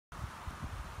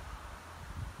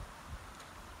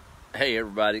Hey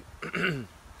everybody,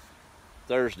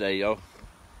 Thursday, y'all.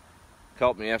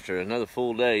 Caught me after another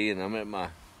full day, and I'm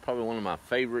at probably one of my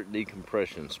favorite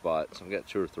decompression spots. I've got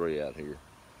 2 or 3 out here.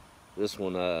 This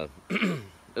one,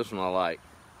 this one I like.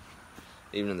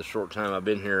 Even in the short time I've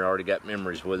been here, I already got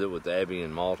memories with it with Abby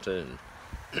and Malta.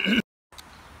 And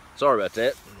sorry about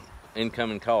that.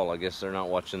 Incoming call. I guess they're not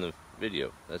watching the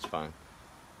video. That's fine.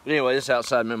 But anyway, this is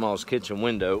outside Meemaw's kitchen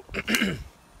window.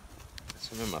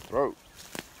 It's in my throat.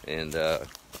 And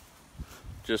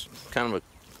just kind of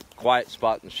a quiet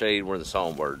spot in the shade where the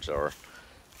songbirds are.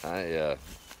 I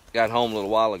got home a little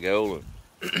while ago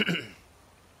and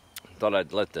thought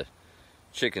I'd let the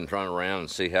chickens run around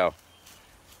and see how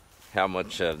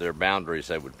much their boundaries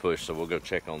they would push, so we'll go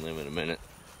check on them in a minute.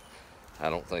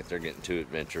 I don't think they're getting too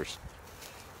adventurous.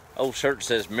 Old shirt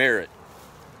says merit.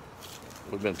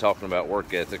 We've been talking about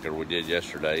work ethic, or we did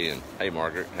yesterday, and hey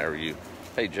Margaret, how are you?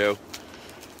 Hey Joe.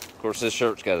 Of course, this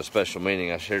shirt's got a special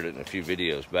meaning. I shared it in a few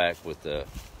videos back with a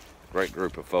great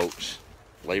group of folks,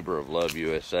 Labor of Love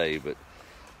USA. But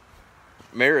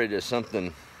merit is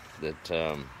something that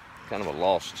kind of a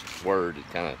lost word. It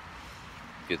kind of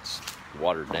gets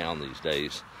watered down these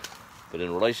days. But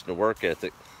in relation to work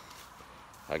ethic,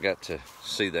 I got to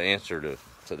see the answer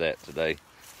to that today.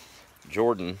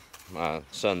 Jordan, my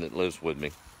son that lives with me,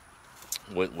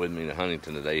 went with me to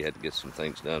Huntington today. He had to get some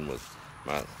things done with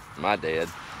my dad.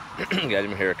 Got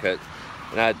him a haircut,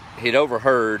 and he'd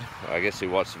overheard, I guess he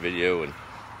watched the video and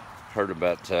heard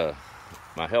about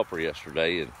my helper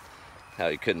yesterday and how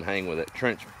he couldn't hang with that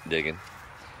trench digging.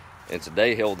 And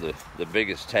today held the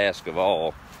biggest task of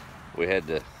all. We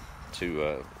had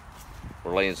we're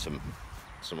laying some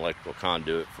electrical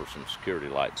conduit for some security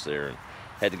lights there, and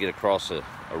had to get across a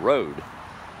road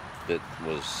that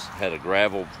had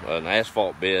an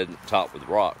asphalt bed topped with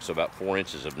rocks, so about 4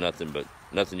 inches of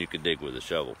nothing you could dig with a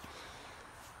shovel.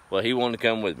 Well, he wanted to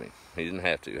come with me. He didn't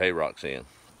have to. Hey, Roxanne.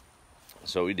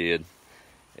 So he did,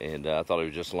 and I thought he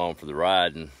was just along for the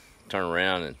ride, and turned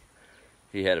around, and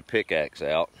he had a pickaxe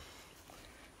out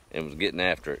and was getting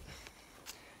after it.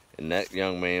 And that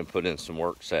young man put in some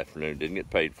work this afternoon. Didn't get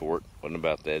paid for it. Wasn't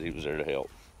about that. He was there to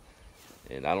help.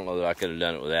 And I don't know that I could have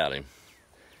done it without him.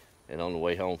 And on the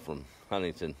way home from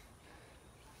Huntington,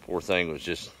 poor thing was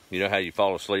just, you know how you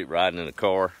fall asleep riding in a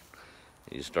car?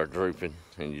 You start drooping,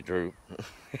 and you droop.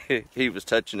 He was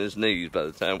touching his knees by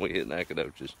the time we hit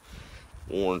Nacogdoches.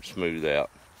 Worn smooth out.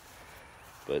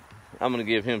 But I'm going to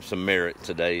give him some merit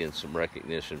today and some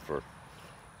recognition for,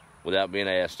 without being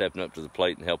asked, stepping up to the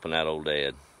plate and helping out old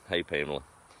Dad. Hey, Pamela.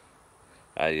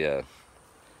 I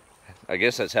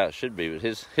guess that's how it should be, but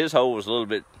his hole was a little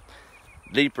bit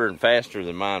deeper and faster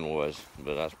than mine was,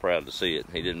 but I was proud to see it.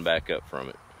 He didn't back up from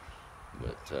it.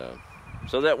 But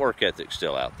so that work ethic's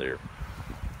still out there,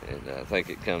 and I think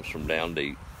it comes from down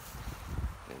deep.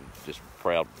 And just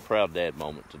proud dad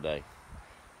moment today.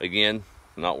 Again,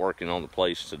 not working on the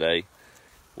place today.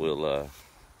 We'll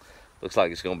looks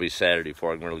like it's going to be Saturday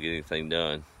before I can really get anything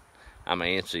done. I'm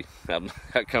antsy.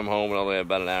 I come home and only have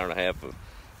about an hour and a half of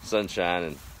sunshine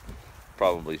and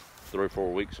probably 3 or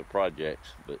 4 weeks of projects,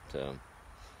 but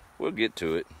we'll get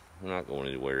to it. We're not going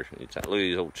anywhere anytime. Look at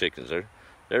these old chickens.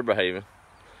 They're behaving.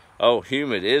 Oh,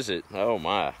 humid, is it? Oh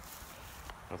my!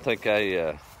 I think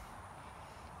I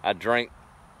drank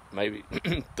maybe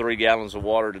 3 gallons of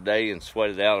water today and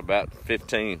sweated out about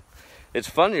 15. It's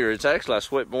funnier. It's actually I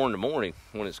sweat more in the morning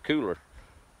when it's cooler.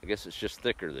 I guess it's just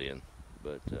thicker then.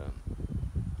 But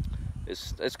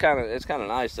it's kind of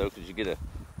nice though, because you get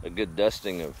a good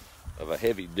dusting of a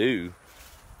heavy dew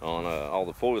on all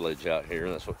the foliage out here,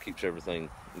 and that's what keeps everything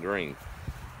green.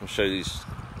 I'll show you these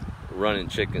running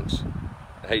chickens.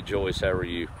 Hey Joyce, how are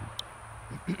you?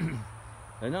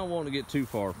 They don't want to get too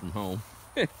far from home.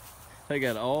 They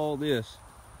got all this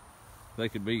they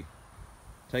could be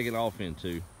taken off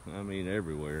into. I mean,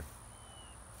 everywhere.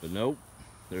 But nope,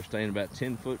 they're staying about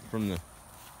 10 foot from the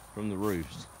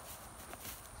roost.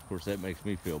 Of course, that makes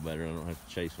me feel better. I don't have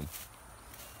to chase them.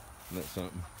 Isn't that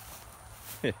something?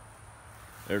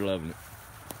 They're loving it.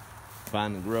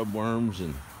 Finding grub worms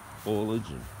and foliage,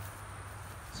 and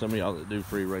some of y'all that do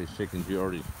free range chickens,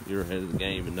 you're ahead of the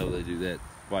game and know they do that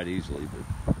quite easily.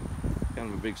 But kind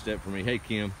of a big step for me. Hey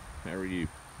Kim, how are you?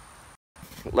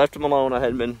 Left them alone. I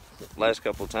hadn't been the last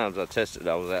couple of times I tested.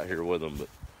 I was out here with them, but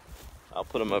I'll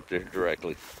put them up there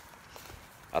directly.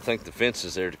 I think the fence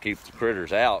is there to keep the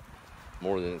critters out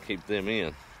more than to keep them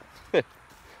in.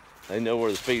 They know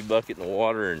where the feed bucket and the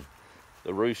water and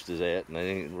the roost is at, and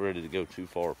they ain't ready to go too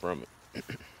far from it.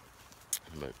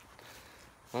 But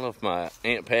I don't know if my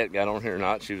Aunt Pat got on here or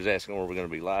not. She was asking where we're going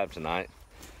to be live tonight.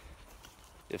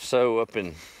 If so, up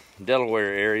in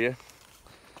Delaware area,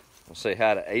 I'll say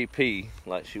hi to AP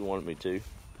like she wanted me to.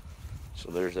 So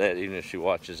there's that, even if she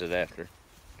watches it after.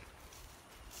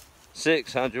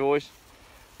 6, huh, Joyce?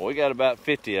 Well, we got about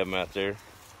 50 of them out there.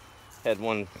 Had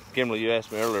one, Kimberly, you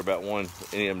asked me earlier about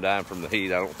any of them dying from the heat.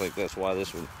 I don't think that's why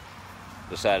this one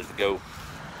decided to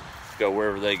go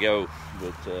wherever they go.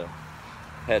 But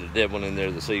had a dead one in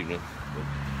there this evening.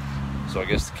 So I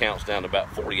guess the count's down to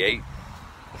about 48.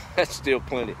 That's still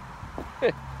plenty.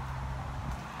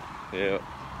 Yeah.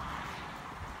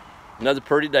 Another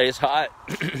pretty day. It's hot.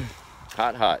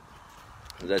 Hot, hot.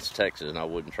 That's Texas, and I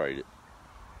wouldn't trade it.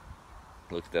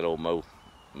 Look at that old Mo.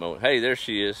 Hey, there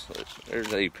she is.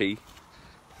 There's AP.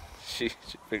 She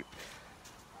figured.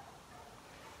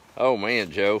 Oh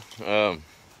man, Joe.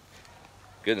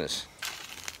 Goodness.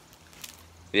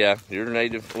 Yeah, you're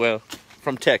native. Well,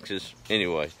 from Texas,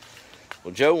 anyway.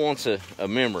 Well, Joe wants a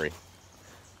memory.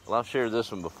 Well, I've shared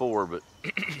this one before, but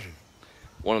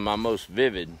one of my most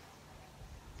vivid.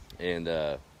 And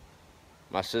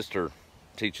my sister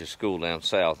teaches school down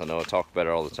south. I know I talk about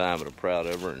her all the time, but I'm proud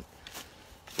of her and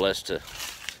blessed to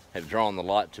have drawn the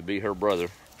lot to be her brother.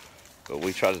 But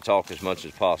we try to talk as much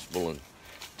as possible. And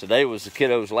today was the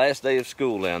kiddo's last day of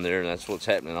school down there, and that's what's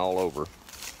happening all over.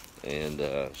 And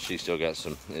she still got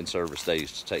some in-service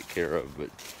days to take care of. But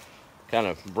kind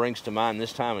of brings to mind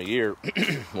this time of year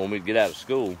when we'd get out of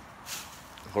school.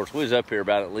 Of course, we was up here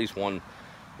about at least one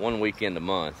weekend a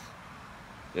month.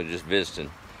 They're just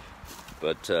visiting.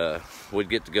 But we'd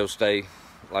get to go stay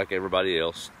like everybody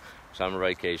else. Summer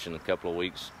vacation, a couple of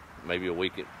weeks, maybe a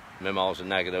week at Memaws and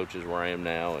Nacogdoches where I am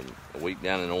now, and a week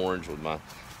down in Orange with my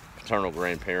paternal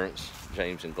grandparents,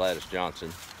 James and Gladys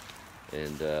Johnson.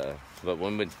 And but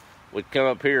when we'd come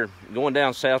up here, going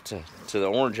down south to the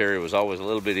Orange area was always a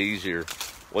little bit easier.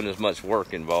 Wasn't as much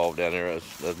work involved down there. It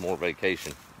was more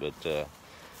vacation. But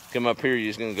come up here, you're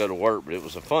just going to go to work, but it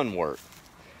was a fun work.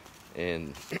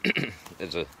 And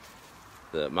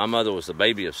my mother was the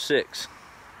baby of 6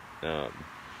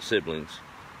 siblings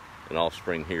and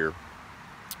offspring here,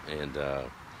 and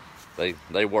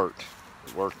they worked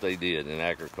they did in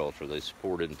agriculture. They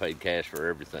supported and paid cash for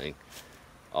everything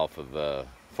off of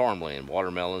farmland,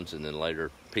 watermelons, and then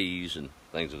later peas and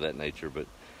things of that nature. But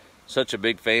such a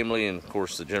big family, and of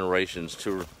course the generations,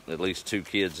 at least 2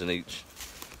 kids in each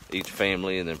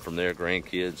family, and then from there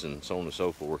grandkids and so on and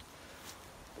so forth.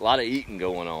 A lot of eating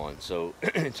going on, so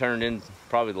it turned in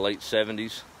probably the late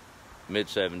 70s, mid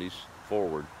 70s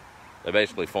forward. They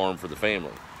basically farmed for the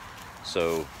family.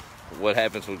 So what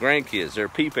happens with grandkids? They're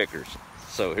pea pickers.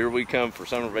 So here we come for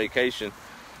summer vacation,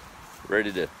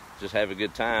 ready to just have a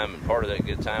good time, and part of that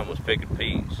good time was picking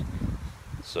peas.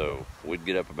 So we'd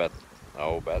get up about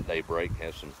daybreak,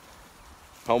 have some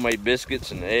homemade biscuits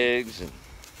and eggs, and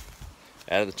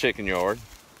out of the chicken yard.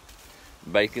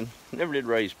 Bacon. Never did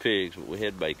raise pigs, but we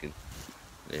had bacon.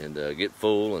 And get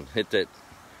full and hit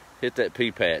that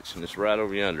pea patch, and it's right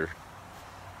over yonder.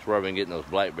 It's where I've been getting those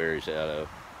blackberries out of.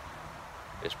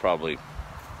 It's probably,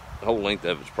 the whole length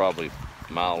of it's probably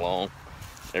a mile long.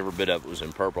 Every bit of it was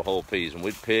in purple whole peas, and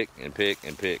we'd pick and pick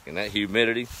and pick, and that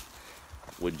humidity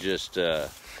would just,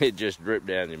 it just dripped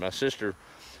down you. My sister,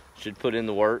 she'd put in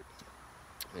the work,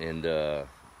 and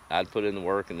I'd put in the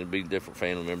work, and there'd be different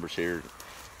family members here.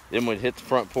 Then we'd hit the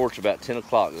front porch about 10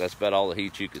 o'clock. That's about all the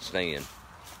heat you could stand.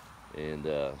 And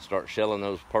start shelling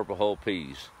those purple whole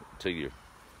peas until your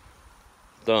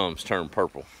thumbs turn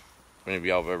purple. If any of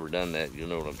y'all have ever done that, you'll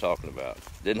know what I'm talking about.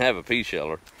 Didn't have a pea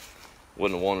sheller.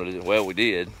 Wouldn't have wanted it. Well, we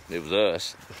did. It was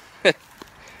us.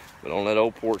 But on that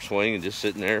old porch swing and just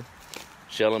sitting there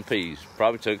shelling peas.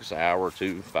 Probably took us an hour or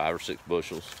two, 5 or 6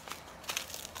 bushels.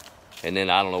 And then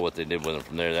I don't know what they did with them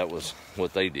from there. That was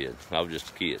what they did. I was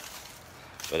just a kid.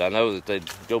 But I know that they'd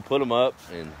go put them up,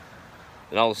 and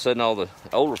then all of a sudden all the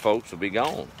older folks would be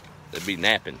gone. They'd be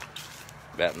napping.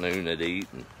 About noon they'd eat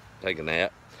and take a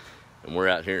nap. And we're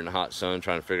out here in the hot sun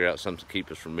trying to figure out something to keep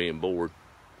us from being bored.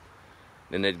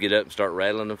 Then they'd get up and start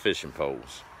rattling the fishing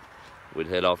poles. We'd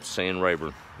head off to San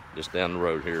Rayburn, just down the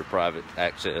road here, private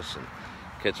access, and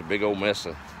catch a big old mess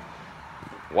of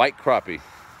white crappie.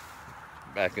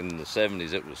 Back in the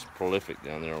 70s, it was prolific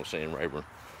down there on San Rayburn.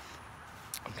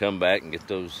 Come back and get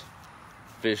those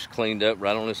fish cleaned up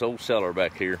right on this old cellar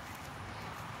back here.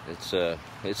 It's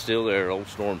still there, old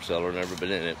storm cellar, never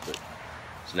been in it, but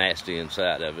it's nasty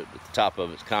inside of it. But the top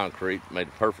of it's concrete, made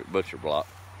a perfect butcher block.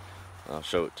 I'll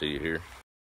show it to you here.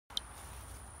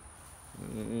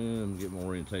 And get more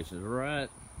orientation. Right.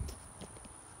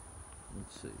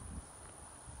 Let's see.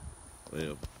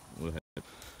 Well,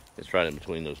 it's right in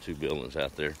between those 2 buildings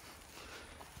out there.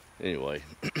 Anyway,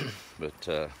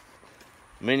 but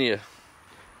many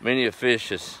a fish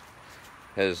has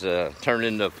has turned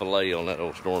into a fillet on that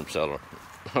old storm cellar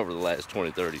over the last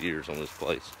 20-30 years on this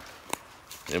place.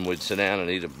 And we'd sit down and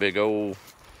eat a big old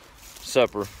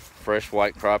supper, fresh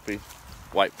white crappie,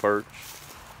 white perch,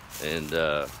 and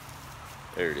there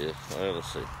it is. Well,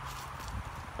 let's see.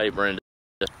 Hey, Brenda.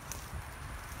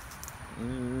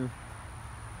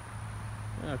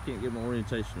 I can't get my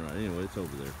orientation right. Anyway, it's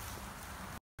over there.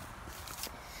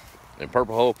 And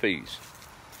purple hull peas,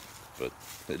 but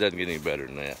it doesn't get any better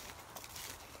than that.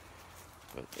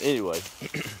 But anyway,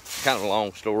 kind of a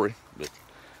long story, but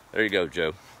there you go,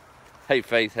 Joe. Hey,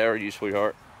 Faith, how are you,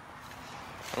 sweetheart?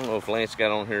 I don't know if Lance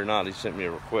got on here or not. He sent me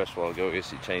a request a while ago. I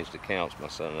guess he changed accounts, my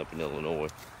son up in Illinois.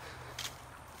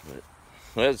 But,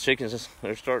 well, the chickens,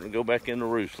 they're starting to go back in the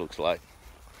roost, looks like.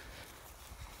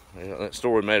 Yeah, that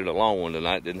story made it a long one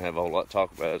tonight. Didn't have a whole lot to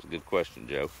talk about. It's a good question,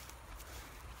 Joe.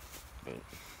 But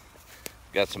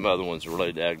got some other ones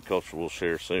related to agriculture we'll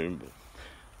share soon. But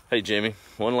hey, Jimmy,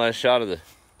 one last shot of the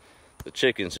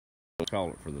chickens. We'll call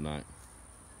it for the night.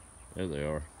 There they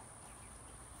are.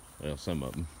 Well, some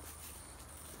of them.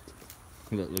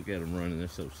 Look at them running. They're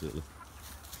so silly.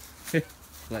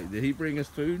 Like, did he bring us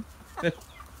food?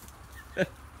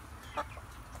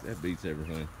 That beats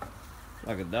everything.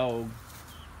 Like a dog.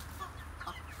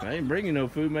 I ain't bringing no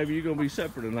food. Maybe you're going to be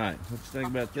supper tonight. What you think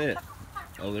about that?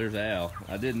 Oh, there's Al.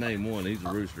 I did name one. He's a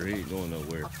rooster. He ain't going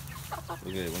nowhere. Look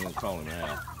at it. We're going to call him Al.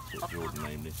 That's what Jordan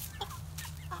named him.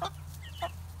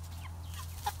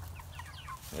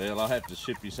 Well, I'll have to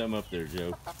ship you some up there,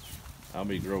 Joe. I'll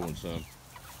be growing some.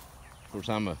 Of course,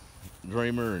 I'm a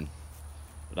dreamer,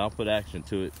 but I'll put action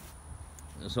to it.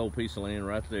 This whole piece of land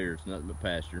right there, it's nothing but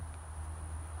pasture.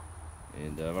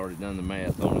 And I've already done the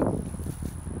math on it.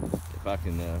 If I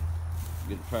can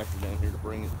get a tractor down here to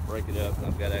break it up, and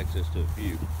I've got access to a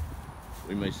few,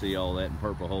 we may see all that in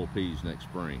purple hull peas next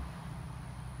spring.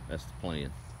 That's the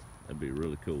plan. That'd be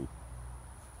really cool.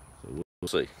 So we'll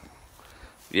see.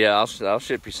 Yeah, I'll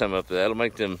ship you some up there. That'll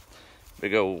make them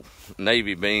big old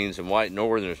navy beans and white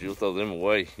northerners. You'll throw them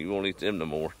away. You won't eat them no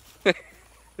more.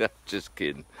 Just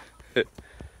kidding.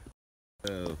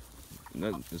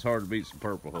 It's hard to beat some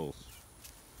purple hulls.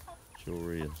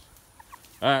 Sure is.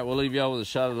 All right, we'll leave y'all with a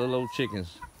shot of little old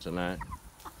chickens tonight.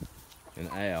 And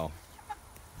Al.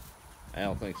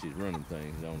 Al thinks he's running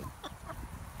things, don't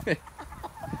he?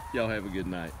 Y'all have a good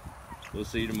night. We'll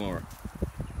see you tomorrow.